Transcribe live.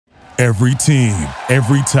Every team,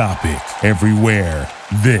 every topic, everywhere.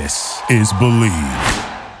 This is Believe.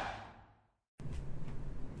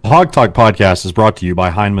 The Hawg Talk podcast is brought to you by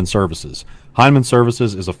Heinemann Services. Heinemann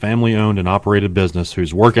Services is a family-owned and operated business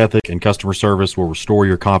whose work ethic and customer service will restore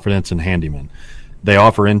your confidence in handymen. They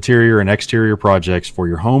offer interior and exterior projects for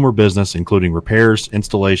your home or business, including repairs,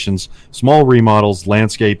 installations, small remodels,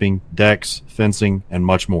 landscaping, decks, fencing, and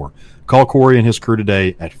much more. Call Corey and his crew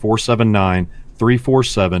today at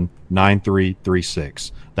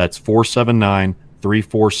 479-347-9336. That's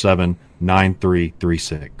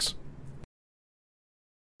 479-347-9336.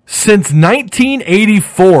 Since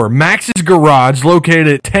 1984, Max's Garage, located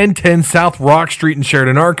at 1010 South Rock Street in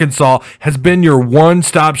Sheridan, Arkansas, has been your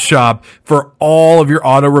one-stop shop for all of your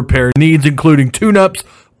auto repair needs, including tune-ups,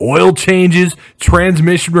 oil changes,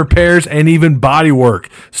 transmission repairs, and even body work.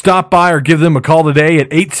 Stop by or give them a call today at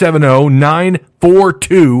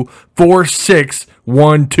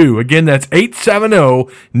 870-942-4612. Again, that's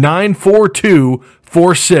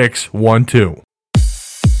 870-942-4612.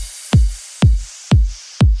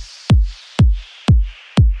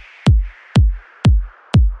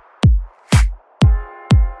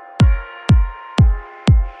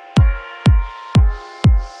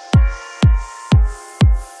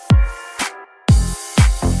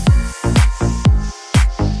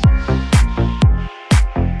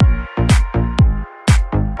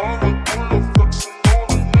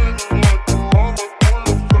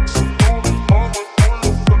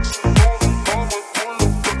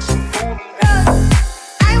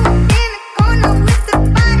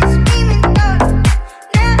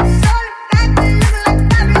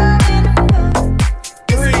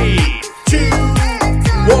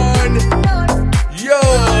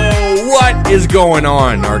 Going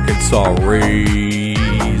on, Arkansas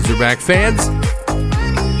Razorback fans,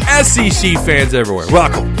 SEC fans everywhere.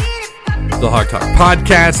 Welcome to the Hawg Talk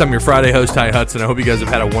podcast. I'm your Friday host, Ty Hudson. I hope you guys have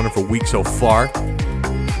had a wonderful week so far.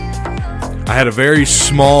 I had a very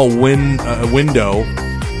small window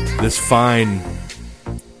this fine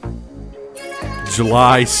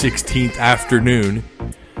July 16th afternoon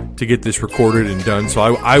to get this recorded and done. So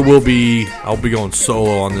I'll be going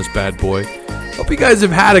solo on this bad boy. Hope you guys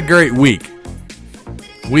have had a great week.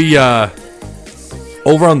 We,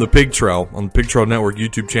 over on the Pig Trail Network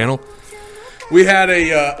YouTube channel, we had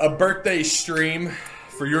a birthday stream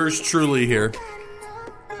for yours truly here.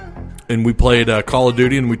 And we played Call of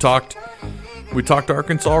Duty, and we talked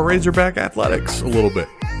Arkansas Razorback athletics a little bit.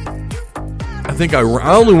 I think I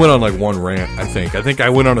only went on like one rant, I think I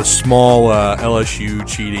went on a small LSU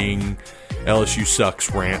cheating, LSU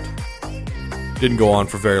sucks rant. Didn't go on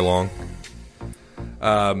for very long.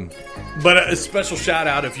 But a special shout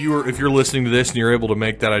out if you're listening to this and you're able to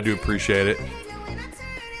make that. I do appreciate it.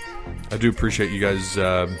 I do appreciate you guys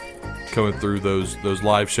coming through those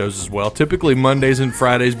live shows as well. Typically Mondays and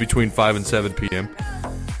Fridays between 5 and 7 p.m.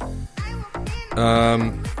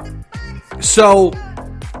 So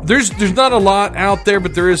there's not a lot out there,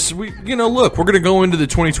 but there is. Look, we're going to go into the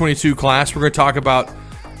 2022 class. We're going to talk about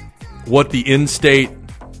what the in-state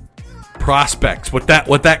prospects, what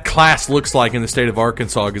that class looks like in the state of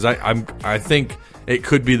Arkansas, because I think it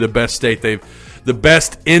could be the best state the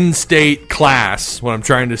best in-state class. What I'm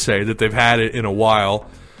trying to say, that they've had it in a while.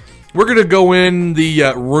 We're going to go in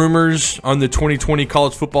the rumors on the 2020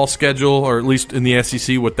 college football schedule, or at least in the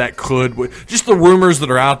SEC, just the rumors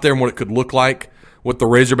that are out there and what it could look like, what the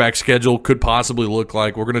Razorback schedule could possibly look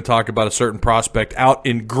like. We're going to talk about a certain prospect out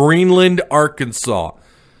in Greenland, Arkansas,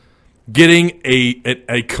 getting a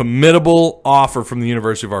committable offer from the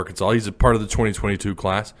University of Arkansas. He's a part of the 2022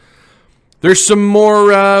 class. There's some more,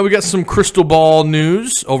 we got some crystal ball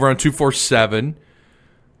news over on 247,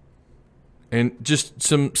 and just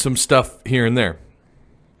some stuff here and there.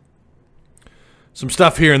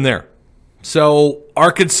 So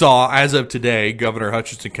Arkansas, as of today, Governor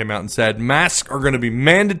Hutchinson came out and said masks are going to be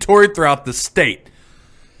mandatory throughout the state.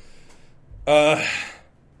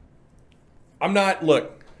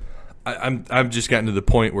 I've just gotten to the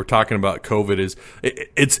point where talking about COVID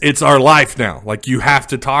it's our life now. Like, you have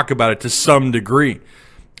to talk about it to some degree.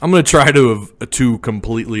 I'm going to try to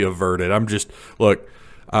completely avert it.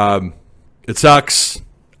 It sucks.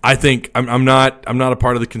 I think I'm not a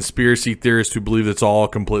part of the conspiracy theorists who believe it's all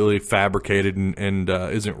completely fabricated and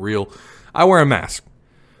isn't real. I wear a mask.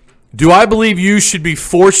 Do I believe you should be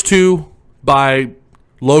forced to by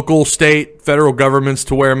local, state, federal governments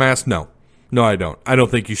to wear a mask? No. No, I don't. I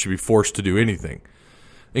don't think you should be forced to do anything,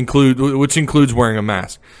 which includes wearing a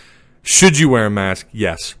mask. Should you wear a mask?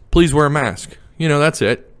 Yes. Please wear a mask. That's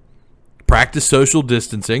it. Practice social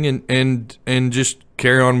distancing and just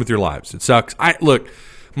carry on with your lives. It sucks.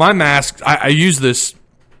 My mask, I use this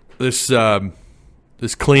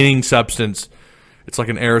this cleaning substance. It's like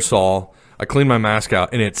an aerosol. I clean my mask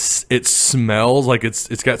out, and it smells like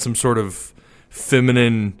it's got some sort of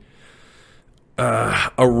feminine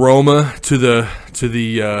aroma to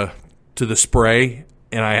the spray,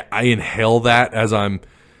 and I inhale that as I'm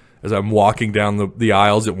walking down the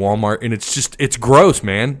aisles at Walmart, and it's gross,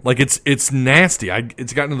 man. Like it's nasty.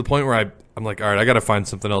 It's gotten to the point where I'm like, all right, I got to find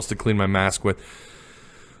something else to clean my mask with,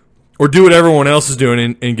 or do what everyone else is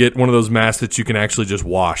doing and get one of those masks that you can actually just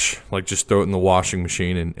wash, like just throw it in the washing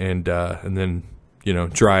machine and then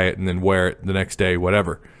dry it and then wear it the next day,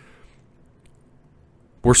 whatever.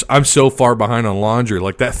 I'm so far behind on laundry.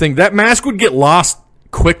 Like that mask would get lost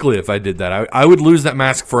quickly if I did that. I would lose that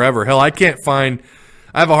mask forever. Hell, I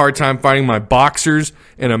have a hard time finding my boxers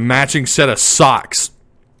and a matching set of socks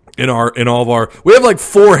in all of our. We have like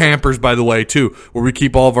 4 hampers, by the way, too, where we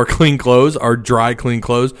keep all of our clean clothes, our dry clean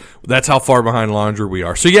clothes. That's how far behind laundry we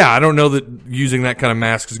are. So yeah, I don't know that using that kind of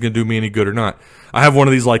mask is going to do me any good or not. I have one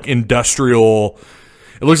of these like industrial.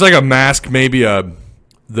 It looks like a mask, maybe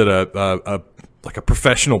like a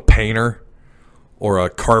professional painter or a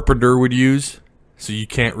carpenter would use. So you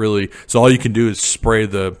can't really. So all you can do is spray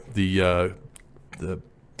the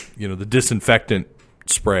disinfectant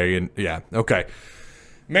spray, and yeah, okay.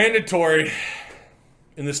 Mandatory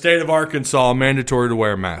in the state of Arkansas. Mandatory to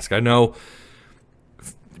wear a mask. I know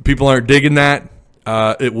people aren't digging that.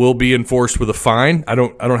 It will be enforced with a fine. I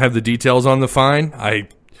don't have the details on the fine.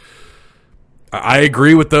 I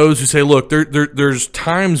agree with those who say, look, there's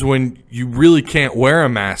times when you really can't wear a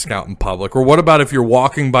mask out in public. Or what about if you're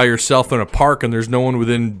walking by yourself in a park and there's no one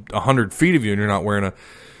within 100 feet of you and you're not wearing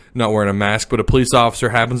a mask, but a police officer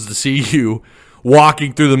happens to see you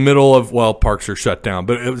walking through the middle of, well, parks are shut down,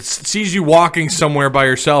 but it sees you walking somewhere by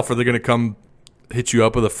yourself. Are they going to come hit you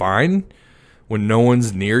up with a fine when no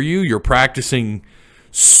one's near you? You're practicing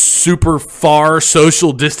super far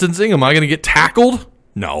social distancing. Am I going to get tackled?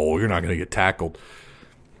 No, you're not going to get tackled.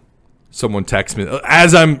 Someone text me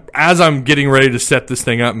as I'm getting ready to set this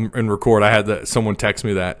thing up and record. I had someone text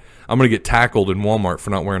me that I'm going to get tackled in Walmart for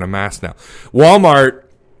not wearing a mask now. Walmart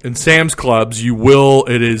and Sam's Clubs, you will.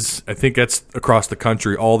 It is. I think that's across the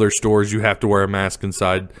country. All their stores, you have to wear a mask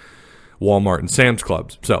inside Walmart and Sam's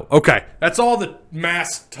Clubs. So okay, that's all the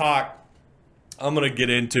mask talk I'm going to get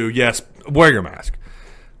into. Yes, wear your mask.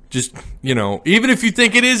 Just, even if you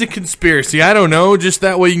think it is a conspiracy, I don't know, just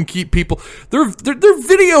that way you can keep people. They're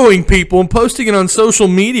videoing people and posting it on social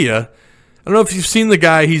media. I don't know if you've seen the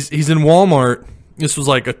guy. He's in Walmart. This was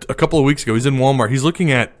like a couple of weeks ago. He's in Walmart. He's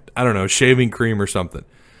looking at, I don't know, shaving cream or something.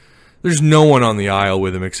 There's no one on the aisle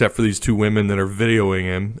with him except for these 2 women that are videoing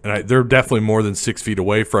him. And they're definitely more than 6 feet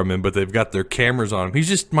away from him, but they've got their cameras on him. He's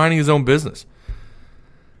just minding his own business.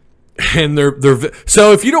 And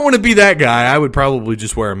so if you don't want to be that guy, I would probably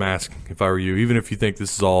just wear a mask if I were you, even if you think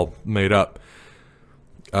this is all made up.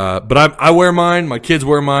 But I wear mine. My kids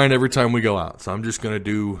wear mine every time we go out. So I'm just going to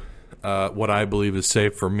do what I believe is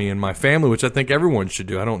safe for me and my family, which I think everyone should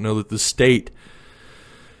do. I don't know that the state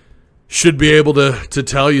should be able to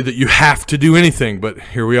tell you that you have to do anything, but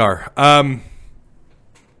here we are.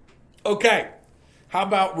 Okay. How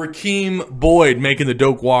about Rakeem Boyd making the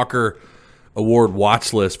Doak Walker Award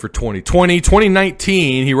watch list for 2020.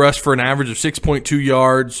 2019, he rushed for an average of 6.2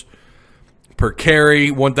 yards per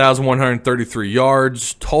carry, 1,133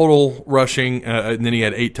 yards total rushing, and then he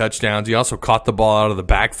had 8 touchdowns. He also caught the ball out of the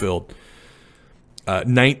backfield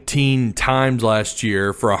 19 times last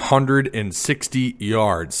year for 160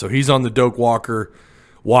 yards. So he's on the Doak Walker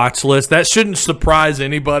watch list. That shouldn't surprise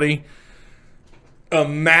anybody.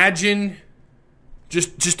 Imagine,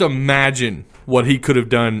 just imagine what he could have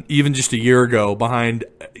done even just a year ago behind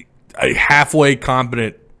a halfway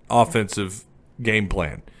competent offensive game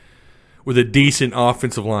plan with a decent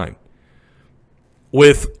offensive line,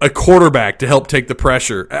 with a quarterback to help take the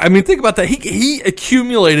pressure. I mean, think about that. He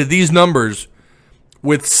accumulated these numbers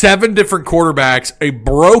with 7 different quarterbacks, a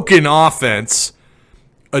broken offense,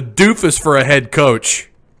 a doofus for a head coach,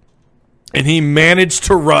 and he managed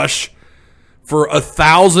to rush for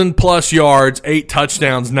 1,000+ yards, 8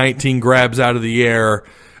 touchdowns, 19 grabs out of the air,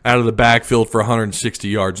 out of the backfield for 160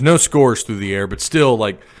 yards. No scores through the air, but still,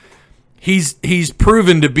 like, he's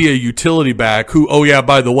proven to be a utility back who, oh yeah,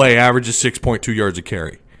 by the way, averages 6.2 yards a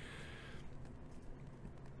carry.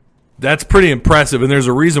 That's pretty impressive, and there's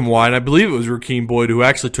a reason why. And I believe it was Rakeem Boyd who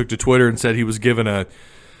actually took to Twitter and said he was given a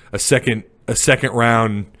second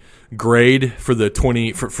round grade for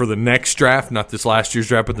the next draft, not this last year's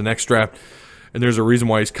draft, but the next draft. And there's a reason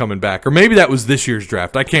why he's coming back. Or maybe that was this year's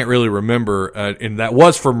draft. I can't really remember. And that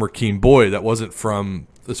was from Rakeem Boyd. That wasn't from,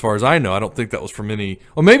 as far as I know, I don't think that was from any.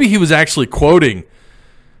 Well, maybe he was actually quoting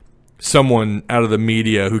someone out of the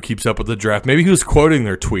media who keeps up with the draft. Maybe he was quoting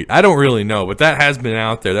their tweet. I don't really know, but that has been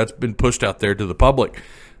out there. That's been pushed out there to the public.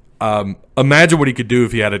 Imagine what he could do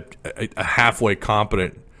if he had a halfway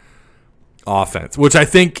competent offense, which I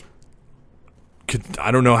think I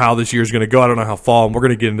don't know how this year's going to go. I don't know how fall, and we're going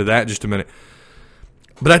to get into that in just a minute.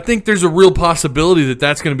 But I think there's a real possibility that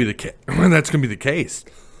that's going to be the case.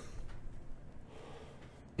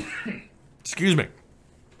 Excuse me.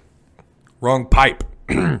 Wrong pipe.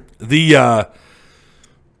 This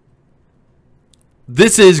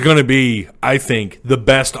is going to be, I think, the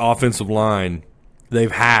best offensive line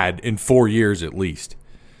they've had in 4 years at least.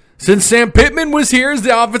 Since Sam Pittman was here as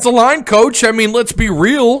the offensive line coach, I mean, let's be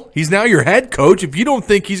real. He's now your head coach. If you don't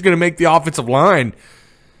think he's going to make the offensive line,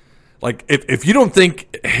 like if you don't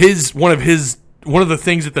think one of the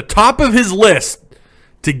things at the top of his list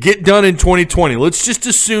to get done in 2020, let's just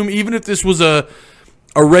assume even if this was a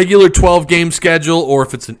regular 12-game schedule or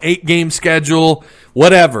if it's an 8-game schedule,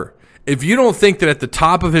 whatever. If you don't think that at the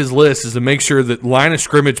top of his list is to make sure that line of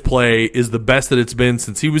scrimmage play is the best that it's been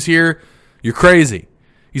since he was here, you're crazy.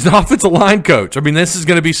 He's an offensive line coach. I mean, this is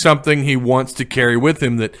going to be something he wants to carry with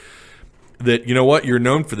him that you know what, you're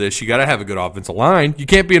known for this. You got to have a good offensive line. You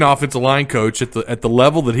can't be an offensive line coach at the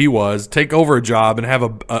level that he was, take over a job and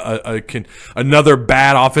have another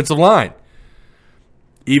bad offensive line.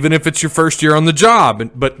 Even if it's your first year on the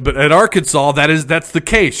job. But at Arkansas, that's the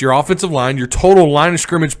case. Your offensive line, your total line of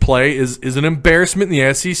scrimmage play is an embarrassment in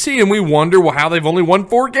the SEC, and we wonder how they've only won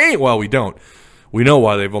 4 games. Well, we don't. We know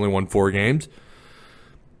why they've only won 4 games.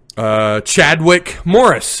 Chadwick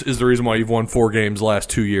Morris is the reason why you've won 4 games the last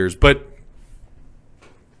 2 years. But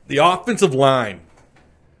the offensive line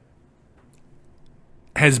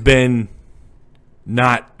has been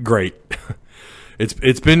not great.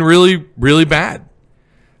 It's been really, really bad.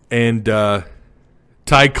 And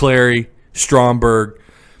Ty Clary, Stromberg,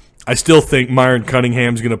 I still think Myron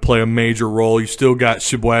Cunningham's going to play a major role. You still got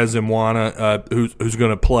Shibwaz Imwana who's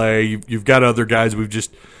going to play. You've got other guys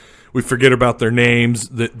we forget about their names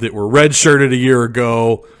that were redshirted a year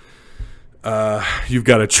ago. You've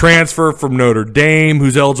got a transfer from Notre Dame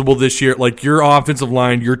who's eligible this year. Like, your offensive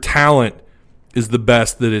line, your talent is the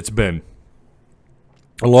best that it's been,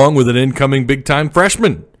 along with an incoming big-time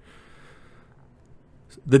freshman.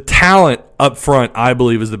 The talent up front, I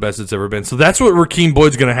believe, is the best it's ever been. So that's what Rakeem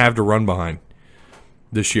Boyd's going to have to run behind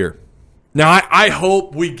this year. Now, I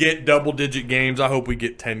hope we get double-digit games. I hope we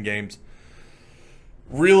get 10 games.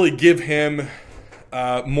 Really give him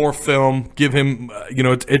more film. Give him,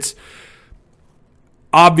 it's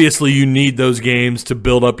obviously you need those games to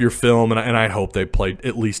build up your film, and I hope they play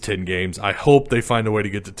at least 10 games. I hope they find a way to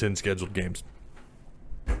get to 10 scheduled games.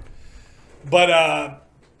 But,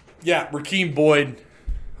 Rakeem Boyd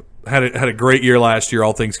had a great year last year,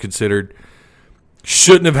 all things considered.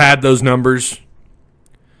 Shouldn't have had those numbers.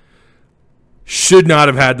 Should not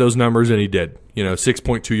have had those numbers, and he did.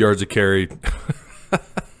 6.2 yards a carry.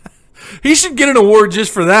 He should get an award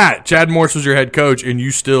just for that. Chad Morris was your head coach, and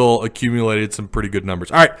you still accumulated some pretty good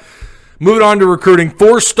numbers. All right, moving on to recruiting.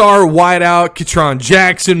 4-star wideout Ketron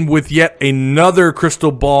Jackson with yet another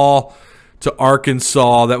crystal ball to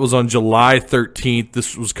Arkansas. That was on July 13th.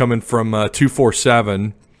 This was coming from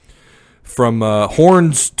 247. From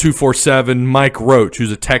Horns 247, Mike Roach,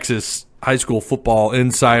 who's a Texas high school football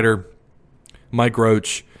insider. Mike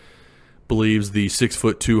Roach believes the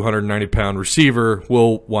 6'2", 190-pound receiver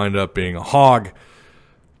will wind up being a Hog.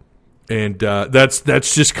 And that's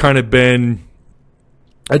just kind of been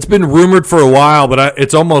 – it's been rumored for a while, but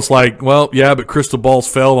it's almost like, well, yeah, but crystal balls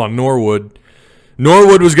fell on Norwood.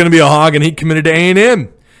 Norwood was going to be a Hog, and he committed to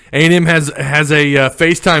A&M. A&M has a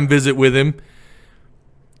FaceTime visit with him.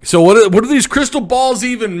 So what do these crystal balls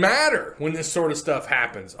even matter when this sort of stuff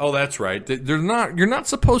happens? Oh, that's right. You're not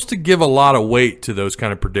supposed to give a lot of weight to those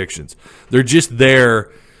kind of predictions. They're just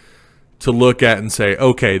there to look at and say,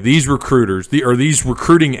 okay, these recruiters these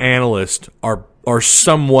recruiting analysts are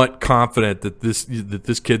somewhat confident that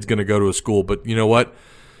this kid's going to go to a school. But you know what?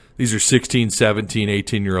 These are 16, 17,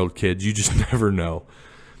 18-year-old kids. You just never know.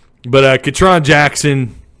 But Ketron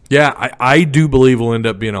Jackson, yeah, I do believe will end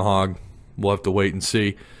up being a Hog. We'll have to wait and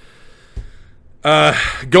see.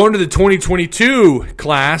 Going to the 2022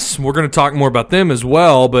 class, we're going to talk more about them as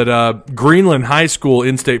well, but Greenland High School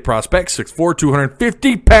in-state prospect, 6'4",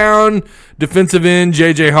 250-pound defensive end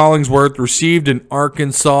J.J. Hollingsworth received an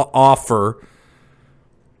Arkansas offer.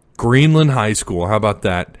 Greenland High School, how about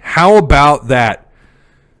that? How about that?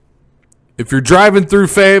 If you're driving through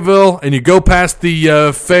Fayetteville and you go past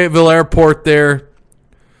the Fayetteville airport there,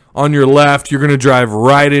 on your left, you're going to drive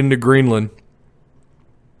right into Greenland.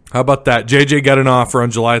 How about that? JJ got an offer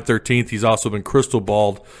on July 13th. He's also been crystal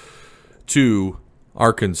balled to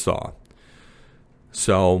Arkansas.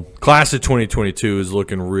 So, class of 2022 is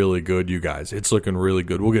looking really good, you guys. It's looking really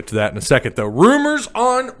good. We'll get to that in a second, though. Rumors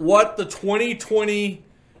on what the 2020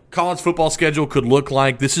 college football schedule could look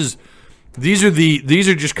like. These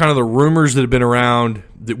are just kind of the rumors that have been around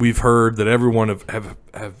that we've heard, that everyone have.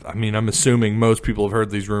 I mean, I'm assuming most people have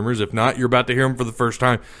heard these rumors. If not, you're about to hear them for the first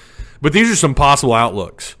time. But these are some possible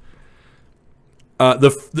outlooks.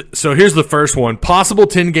 So here's the first one. Possible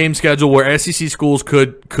 10-game schedule where SEC schools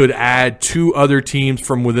could add 2 other teams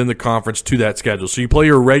from within the conference to that schedule. So you play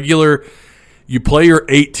your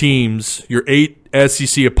 8 teams, your 8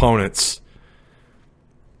 SEC opponents.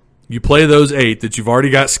 You play those 8 that you've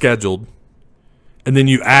already got scheduled, and then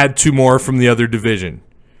you add 2 more from the other division.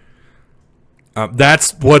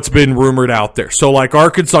 That's what's been rumored out there. So like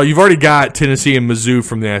Arkansas, you've already got Tennessee and Mizzou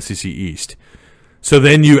from the SEC East. So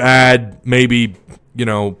then you add maybe,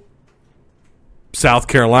 South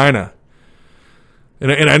Carolina.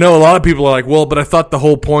 And I know a lot of people are like, well, but I thought the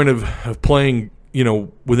whole point of playing,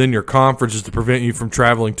 within your conference is to prevent you from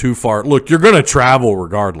traveling too far. Look, you're going to travel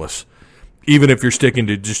regardless, even if you're sticking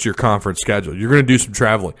to just your conference schedule. You're going to do some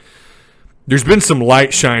traveling. There's been some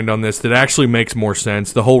light shined on this that actually makes more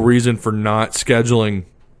sense. The whole reason for not scheduling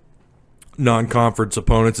non-conference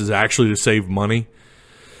opponents is actually to save money.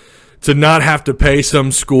 To not have to pay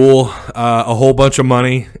some school a whole bunch of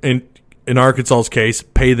money, and in Arkansas's case,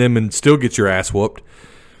 pay them and still get your ass whooped.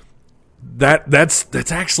 That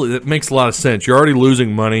makes a lot of sense. You're already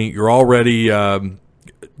losing money. You're already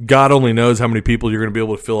God only knows how many people you're going to be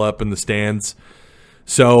able to fill up in the stands.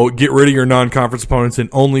 So get rid of your non-conference opponents and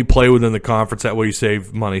only play within the conference. That way you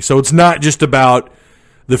save money. So it's not just about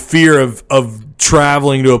the fear of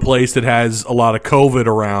traveling to a place that has a lot of COVID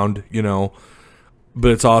around,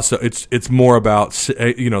 but it's also it's more about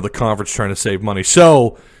the conference trying to save money.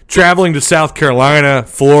 So traveling to South Carolina,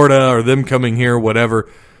 Florida, or them coming here, whatever,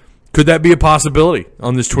 could that be a possibility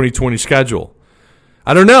on this 2020 schedule?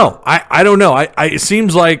 I don't know. I don't know. It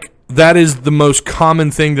seems like that is the most common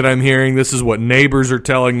thing that I'm hearing. This is what neighbors are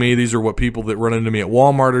telling me. These are what people that run into me at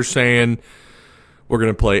Walmart are saying. We're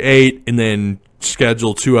going to play 8 and then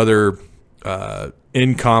schedule 2 other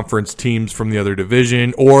in-conference teams from the other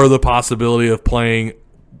division, or the possibility of playing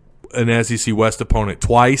an SEC West opponent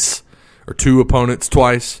twice or 2 opponents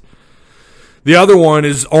twice. The other one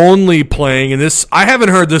is only playing, and this I haven't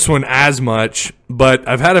heard this one as much, but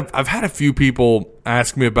I've had a few people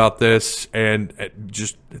ask me about this and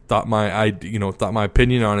just thought my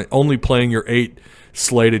opinion on it. Only playing your 8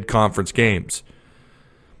 slated conference games.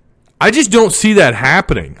 I just don't see that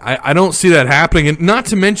happening. I don't see that happening, and not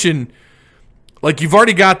to mention, like, you've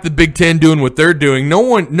already got the Big Ten doing what they're doing. No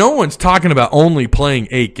one's talking about only playing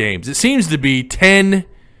 8 games. It seems to be 10.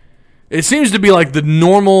 It seems to be like the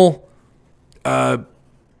normal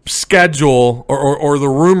schedule, or the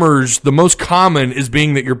rumors. The most common is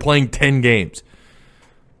being that you're playing 10 games.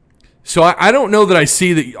 So I don't know that I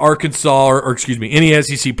see that Arkansas or any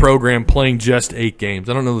SEC program playing just 8 games.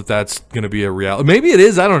 I don't know that that's going to be a reality. Maybe it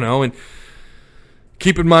is. I don't know. And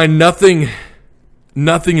keep in mind, nothing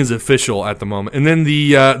is official at the moment. And then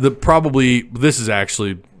this is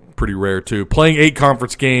actually pretty rare too. Playing 8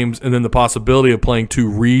 conference games and then the possibility of playing 2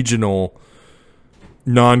 regional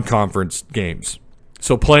non-conference games.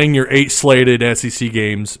 So playing your 8 slated SEC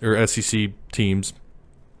games or SEC teams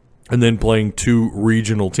and then playing 2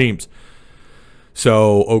 regional teams.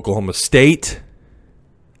 So Oklahoma State,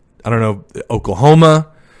 Oklahoma,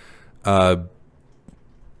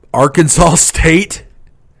 Arkansas State.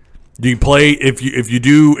 Do you play if you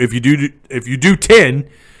do 10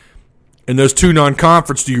 and those 2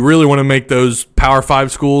 non-conference? Do you really want to make those Power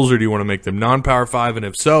 5 schools, or do you want to make them non-Power 5? And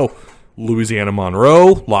if so, Louisiana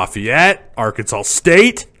Monroe, Lafayette, Arkansas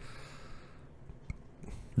State.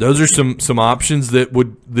 Those are some options that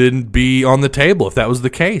would then be on the table if that was the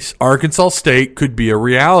case. Arkansas State could be a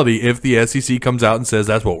reality if the SEC comes out and says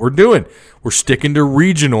that's what we're doing. We're sticking to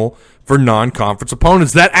regional for non-conference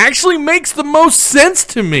opponents. That actually makes the most sense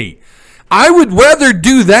to me. I would rather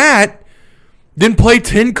do that than play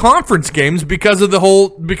 10 conference games because of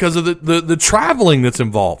the traveling that's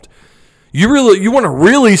involved. You want to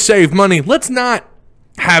really save money. Let's not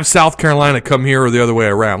have South Carolina come here or the other way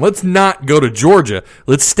around. Let's not go to Georgia.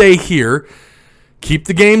 Let's stay here. Keep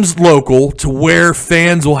the games local to where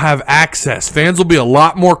fans will have access. Fans will be a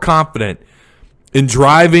lot more confident in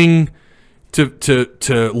driving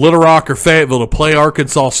to Little Rock or Fayetteville to play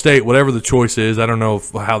Arkansas State, whatever the choice is. I don't know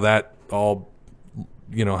how that all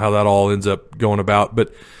ends up going about,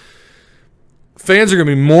 but fans are going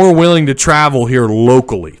to be more willing to travel here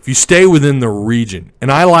locally if you stay within the region.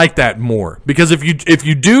 And I like that more because if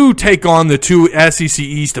you do take on the two SEC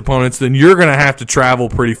East opponents, then you're going to have to travel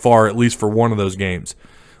pretty far, at least for one of those games.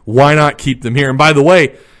 Why not keep them here? And by the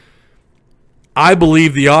way, I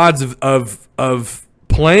believe the odds of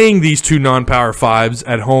playing these two non-power fives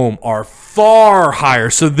at home are far higher.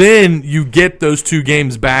 So then you get those two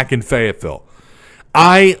games back in Fayetteville.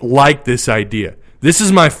 I like this idea. This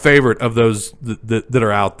is my favorite of those that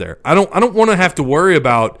are out there. I don't want to have to worry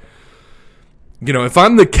about, if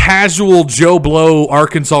I'm the casual Joe Blow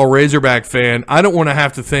Arkansas Razorback fan, I don't want to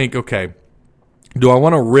have to think, okay, do I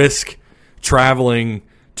want to risk traveling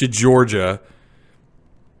to Georgia,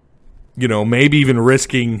 maybe even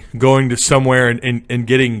risking going to somewhere and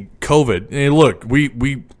getting COVID? And look,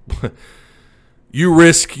 we you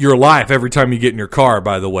risk your life every time you get in your car,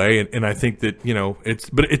 by the way, and I think that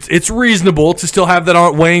it's reasonable to still have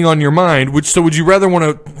that weighing on your mind. So would you rather want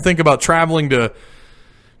to think about traveling to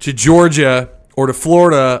Georgia or to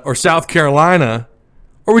Florida or South Carolina,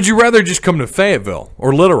 or would you rather just come to Fayetteville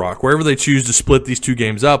or Little Rock, wherever they choose to split these two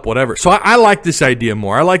games up, whatever? So I like this idea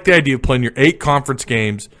more. I like the idea of playing your 8 conference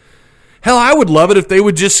games. Hell, I would love it if they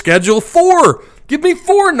would just schedule 4. Give me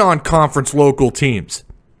 4 non-conference local teams.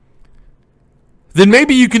 Then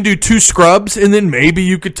maybe you can do 2 scrubs, and then maybe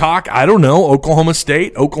you could talk, I don't know, Oklahoma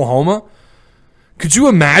State, Oklahoma. Could you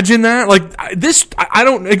imagine that?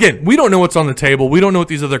 Again, we don't know what's on the table. We don't know what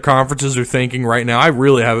these other conferences are thinking right now. I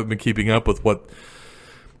really haven't been keeping up with what,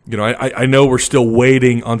 I know we're still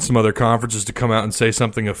waiting on some other conferences to come out and say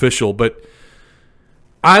something official, but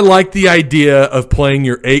I like the idea of playing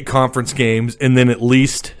your 8 conference games and then at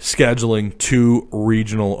least scheduling 2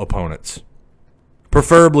 regional opponents.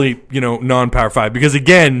 Preferably, non-Power 5. Because,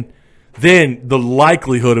 again, then the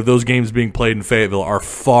likelihood of those games being played in Fayetteville are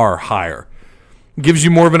far higher. It gives you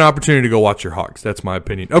more of an opportunity to go watch your Hogs. That's my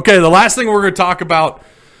opinion. Okay, the last thing we're going to talk about,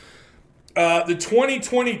 the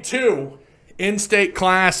 2022 in-state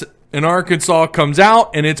class in Arkansas comes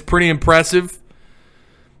out, and it's pretty impressive.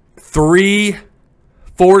 3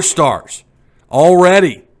 4-stars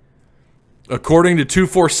already, according to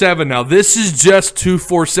 247. Now, this is just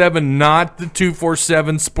 247, not the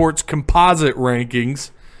 247 Sports Composite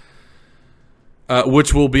rankings,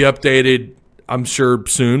 which will be updated, I'm sure,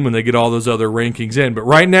 soon when they get all those other rankings in. But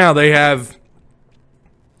right now they have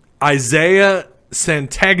Isaiah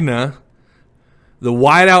Santegna, the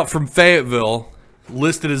wideout from Fayetteville,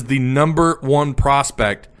 listed as the number 1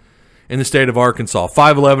 prospect in the state of Arkansas.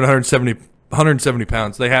 5'11", 170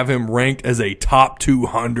 pounds. They have him ranked as a top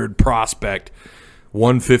 200 prospect,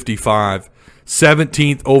 155.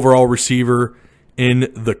 17th overall receiver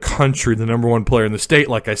in the country, the number 1 player in the state.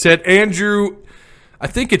 Like I said, Andrew, I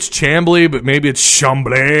think it's Chambly, but maybe it's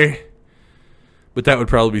Chambly. But that would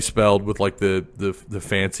probably be spelled with like the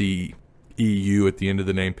fancy EU at the end of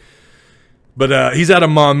the name. But he's out of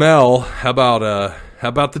Maumelle. How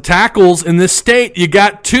about the tackles in this state? You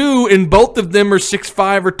got 2, and both of them are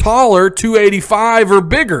 6'5" or taller, 285 or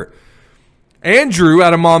bigger. Andrew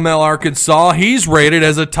out of Maumelle, Arkansas, he's rated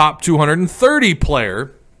as a top 230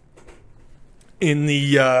 player in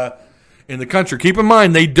the country. Keep in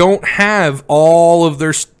mind, they don't have all of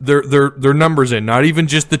their numbers in, not even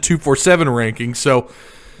just the 247 rankings. So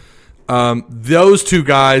those 2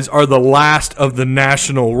 guys are the last of the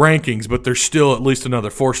national rankings, but they're still at least another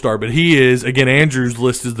 4-star. But he is, again, Andrew's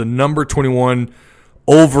list is the number 21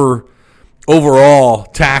 overall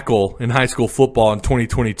tackle in high school football in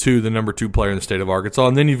 2022, the number 2 player in the state of Arkansas.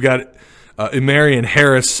 And then you've got Emarion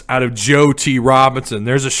Harris out of Joe T. Robinson.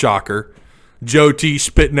 There's a shocker. Joe T.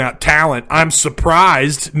 spitting out talent. I'm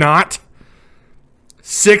surprised not.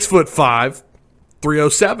 6'5",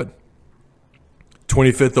 307.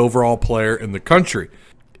 25th overall player in the country.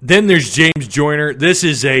 Then there's James Joyner. This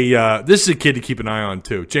is a kid to keep an eye on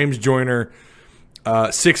too. James Joyner,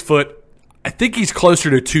 6 foot. I think he's closer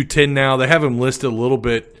to 210 now. They have him listed a little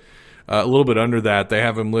bit under that. They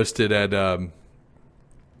have him listed at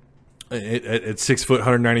 6 foot,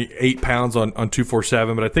 198 pounds on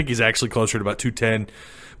 247, but I think he's actually closer to about 210.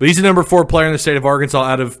 But he's the number 4 player in the state of Arkansas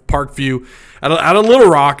out of Parkview, out of Little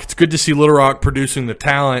Rock. It's good to see Little Rock producing the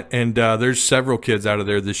talent, and there's several kids out of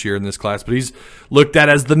there this year in this class. But he's looked at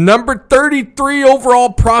as the number 33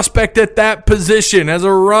 overall prospect at that position as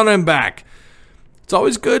a running back. It's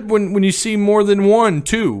always good when you see more than one,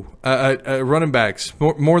 too, running backs.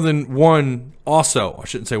 More than one also. I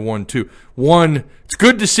shouldn't say 1, 2. One. It's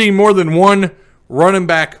good to see more than one running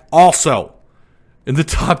back also in the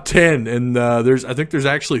top 10, and I think there's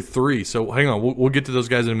actually 3. So hang on, we'll get to those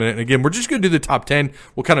guys in a minute. And again, we're just going to do the top 10.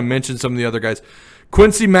 We'll kind of mention some of the other guys.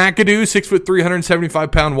 Quincy McAdoo, 6'3",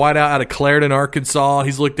 175-pound wideout out of Clarendon, Arkansas.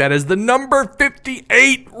 He's looked at as the number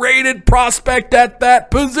 58 rated prospect at that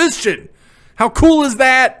position. How cool is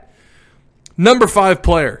that? Number 5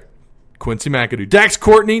 player, Quincy McAdoo. Dax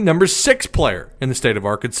Courtney, number 6 player in the state of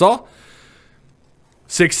Arkansas.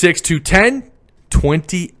 6'6", 210,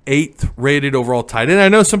 28th rated overall tight end. I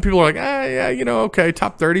know some people are like, okay,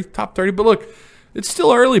 top 30. But look, it's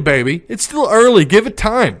still early, baby. It's still early. Give it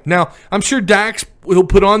time. Now, I'm sure Dax will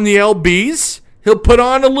put on the LBs. He'll put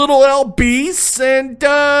on a little LBs, and,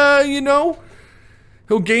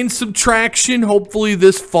 he'll gain some traction hopefully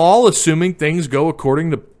this fall, assuming things go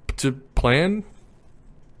according to plan.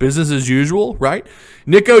 Business as usual, right? I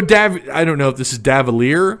don't know if this is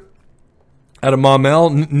Davalier out of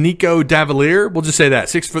Maumelle. Nico Davalier, we'll just say that.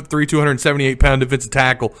 6'3", 278-pound defensive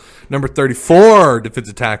tackle, number 34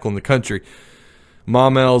 defensive tackle in the country.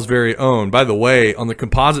 Maumelle's very own. By the way, on the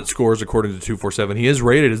composite scores, according to 247, he is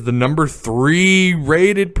rated as the number 3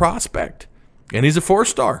 rated prospect, and he's a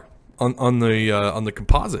 4-star on the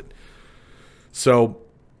composite. So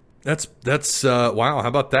that's wow. How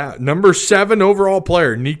about that? Number 7 overall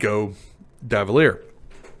player, Nico Davalier.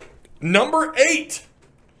 Number 8,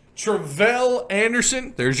 Travell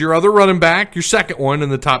Anderson. There's your other running back, your second one in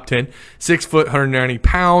the top 10. 6 foot, 190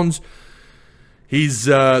 pounds. He's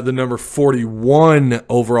the number 41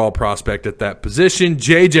 overall prospect at that position.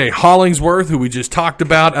 J.J. Hollingsworth, who we just talked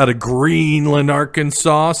about, out of Greenland,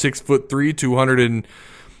 Arkansas. 6'3", 200 and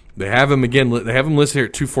they have him listed here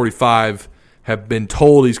at 245. Have been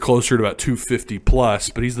told he's closer to about 250 plus,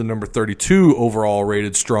 but he's the number 32 overall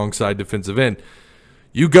rated strong side defensive end.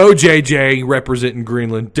 You go, JJ, representing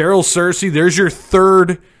Greenland. Daryl Searcy, there's your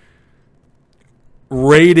third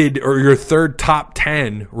rated or your third top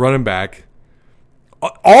 10 running back.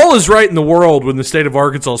 All is right in the world when the state of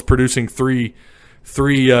Arkansas is producing three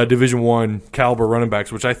Division I caliber running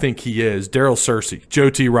backs, which I think he is. Daryl Searcy, Joe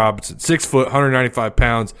T. Robinson, 6 foot, 195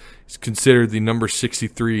 pounds. He's considered the number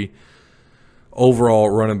 63 overall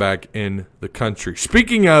running back in the country.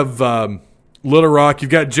 Speaking of Little Rock, you've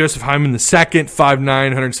got Joseph Hyman II, 5'9",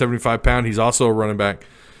 175 pound. He's also a running back.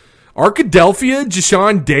 Arkadelphia,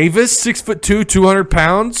 Jashawn Davis, 6'2", 200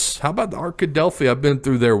 pounds. How about the Arkadelphia? I've been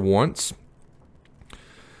through there once.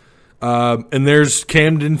 And there's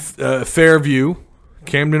Camden Fairview,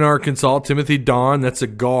 Camden, Arkansas. Timothy Don, that's a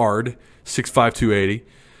guard, 6'5", 280.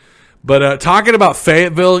 But talking about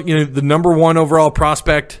Fayetteville, the number 1 overall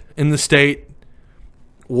prospect in the state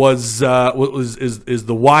is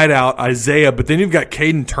the wideout Isaiah. But then you've got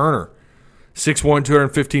Caden Turner, 6'1",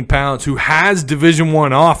 215 pounds, who has Division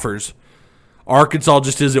I offers. Arkansas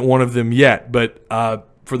just isn't one of them yet. But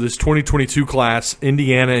for this 2022 class,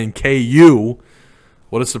 Indiana and KU,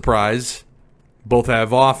 what a surprise, both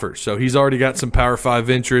have offers. So he's already got some Power 5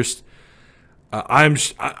 interest.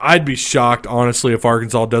 I'd be shocked, honestly, if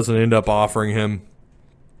Arkansas doesn't end up offering him.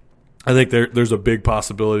 I think there's a big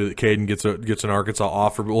possibility that Caden gets an Arkansas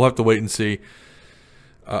offer, but we'll have to wait and see.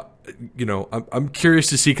 I'm curious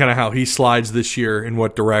to see kind of how he slides this year, in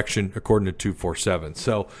what direction, according to 247.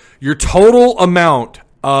 So your total amount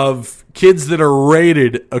of kids that are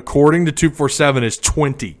rated according to 247 is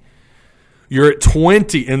 20. You're at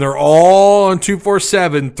 20, and they're all on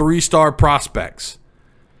 247 3-star prospects.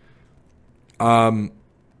 And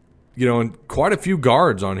quite a few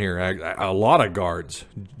guards on here. A lot of guards.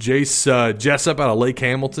 Jace Jessup out of Lake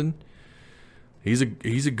Hamilton. He's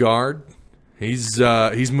a guard. He's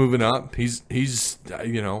moving up.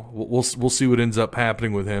 We'll see what ends up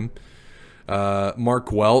happening with him.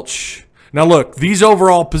 Mark Welch. Now look, these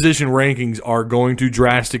overall position rankings are going to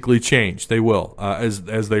drastically change. They will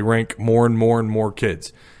as they rank more and more and more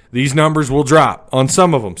kids. These numbers will drop on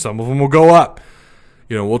some of them. Some of them will go up.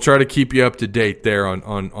 We'll try to keep you up to date there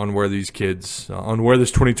on where these kids, on where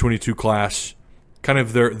this 2022 class, kind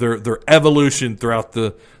of their evolution throughout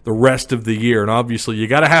the rest of the year. And obviously, you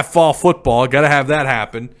got to have fall football, got to have that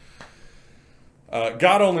happen.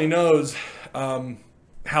 God only knows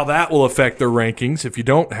how that will affect their rankings if you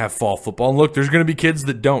don't have fall football. And look, there's going to be kids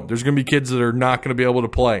that don't. There's going to be kids that are not going to be able to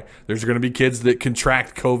play. There's going to be kids that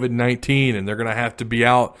contract COVID-19 and they're going to have to be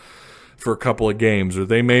out for a couple of games, or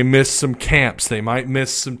they may miss some camps. They might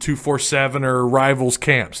miss some 247 or rivals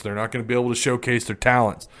camps. They're not going to be able to showcase their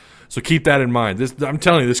talents. So keep that in mind. I'm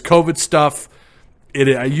telling you, this COVID stuff,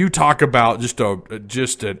 you talk about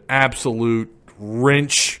just an absolute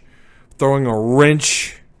wrench, throwing a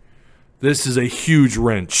wrench. This is a huge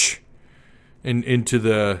wrench into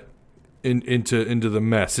the into the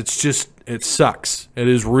mess. It sucks. It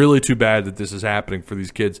is really too bad that this is happening for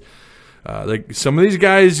these kids. Like some of these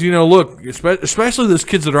guys, look, especially those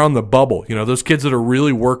kids that are on the bubble, those kids that are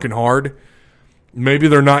really working hard. Maybe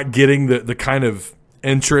they're not getting the kind of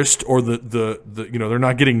interest or the they're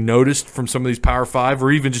not getting noticed from some of these Power 5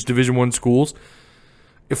 or even just Division I schools.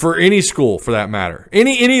 For any school, for that matter,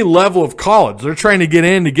 any level of college, they're trying to get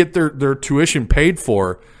in to get their tuition paid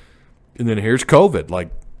for, and then here's COVID.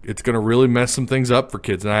 Like, it's going to really mess some things up for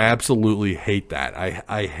kids, and I absolutely hate that.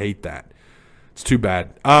 I hate that. It's too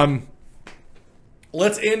bad.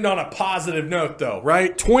 Let's end on a positive note, though,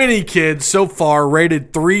 right? 20 kids so far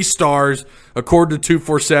rated 3 stars, according to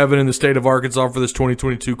 247 in the state of Arkansas for this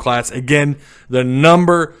 2022 class. Again, the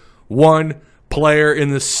number 1 player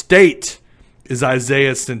in the state is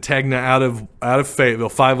Isaiah Stentegna out of Fayetteville,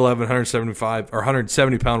 5'11",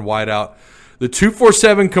 170-pound wideout. The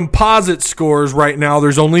 247 composite scores right now,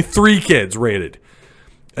 there's only 3 kids rated.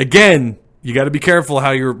 Again, you got to be careful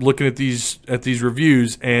how you're looking at these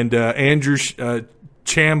reviews. And Andrew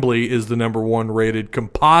Chambly is the number 1 rated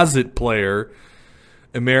composite player.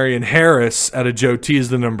 And Marion Harris out of Joe T is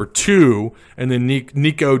the number 2. And then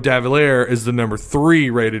Nico Davalier is the number 3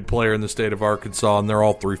 rated player in the state of Arkansas. And they're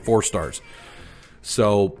all 3 4-stars.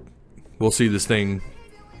 So we'll see this thing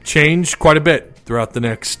change quite a bit throughout the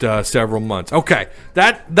next several months. Okay,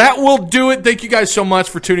 that will do it. Thank you guys so much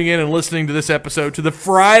for tuning in and listening to this episode, to the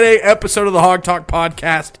Friday episode of the Hawg Talk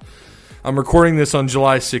podcast. I'm recording this on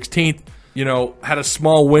July 16th. Had a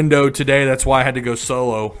small window today. That's why I had to go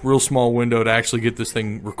solo. Real small window to actually get this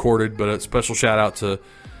thing recorded. But a special shout out to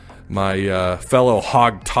my fellow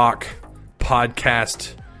Hawg Talk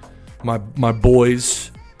podcast, my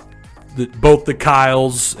boys, both the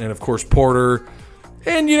Kyles and, of course, Porter.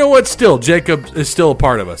 And you know what? Still, Jacob is still a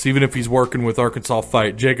part of us. Even if he's working with Arkansas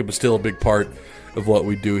Fight, Jacob is still a big part of what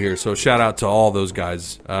we do here. So shout out to all those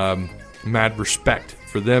guys. Mad respect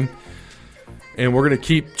for them. And we're going to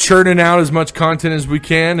keep churning out as much content as we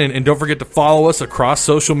can. And don't forget to follow us across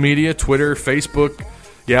social media, Twitter, Facebook.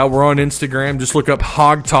 Yeah, we're on Instagram. Just look up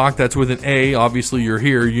Hawg Talk. That's with an A. Obviously, you're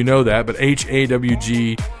here. You know that. But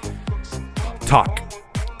HAWG Talk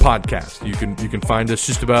podcast. You can find us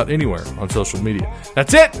just about anywhere on social media.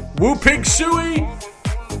 That's it. Woo Pig Suey.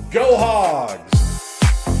 Go Hogs.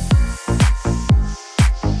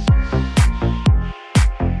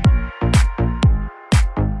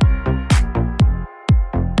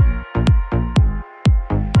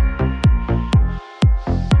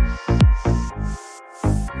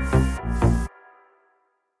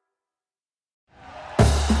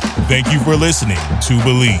 Thank you for listening to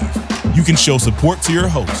Believe. You can show support to your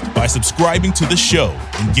host by subscribing to the show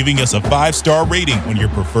and giving us a 5-star rating on your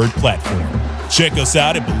preferred platform. Check us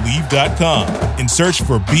out at Believe.com and search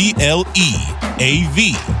for BLEAV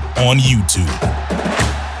on YouTube.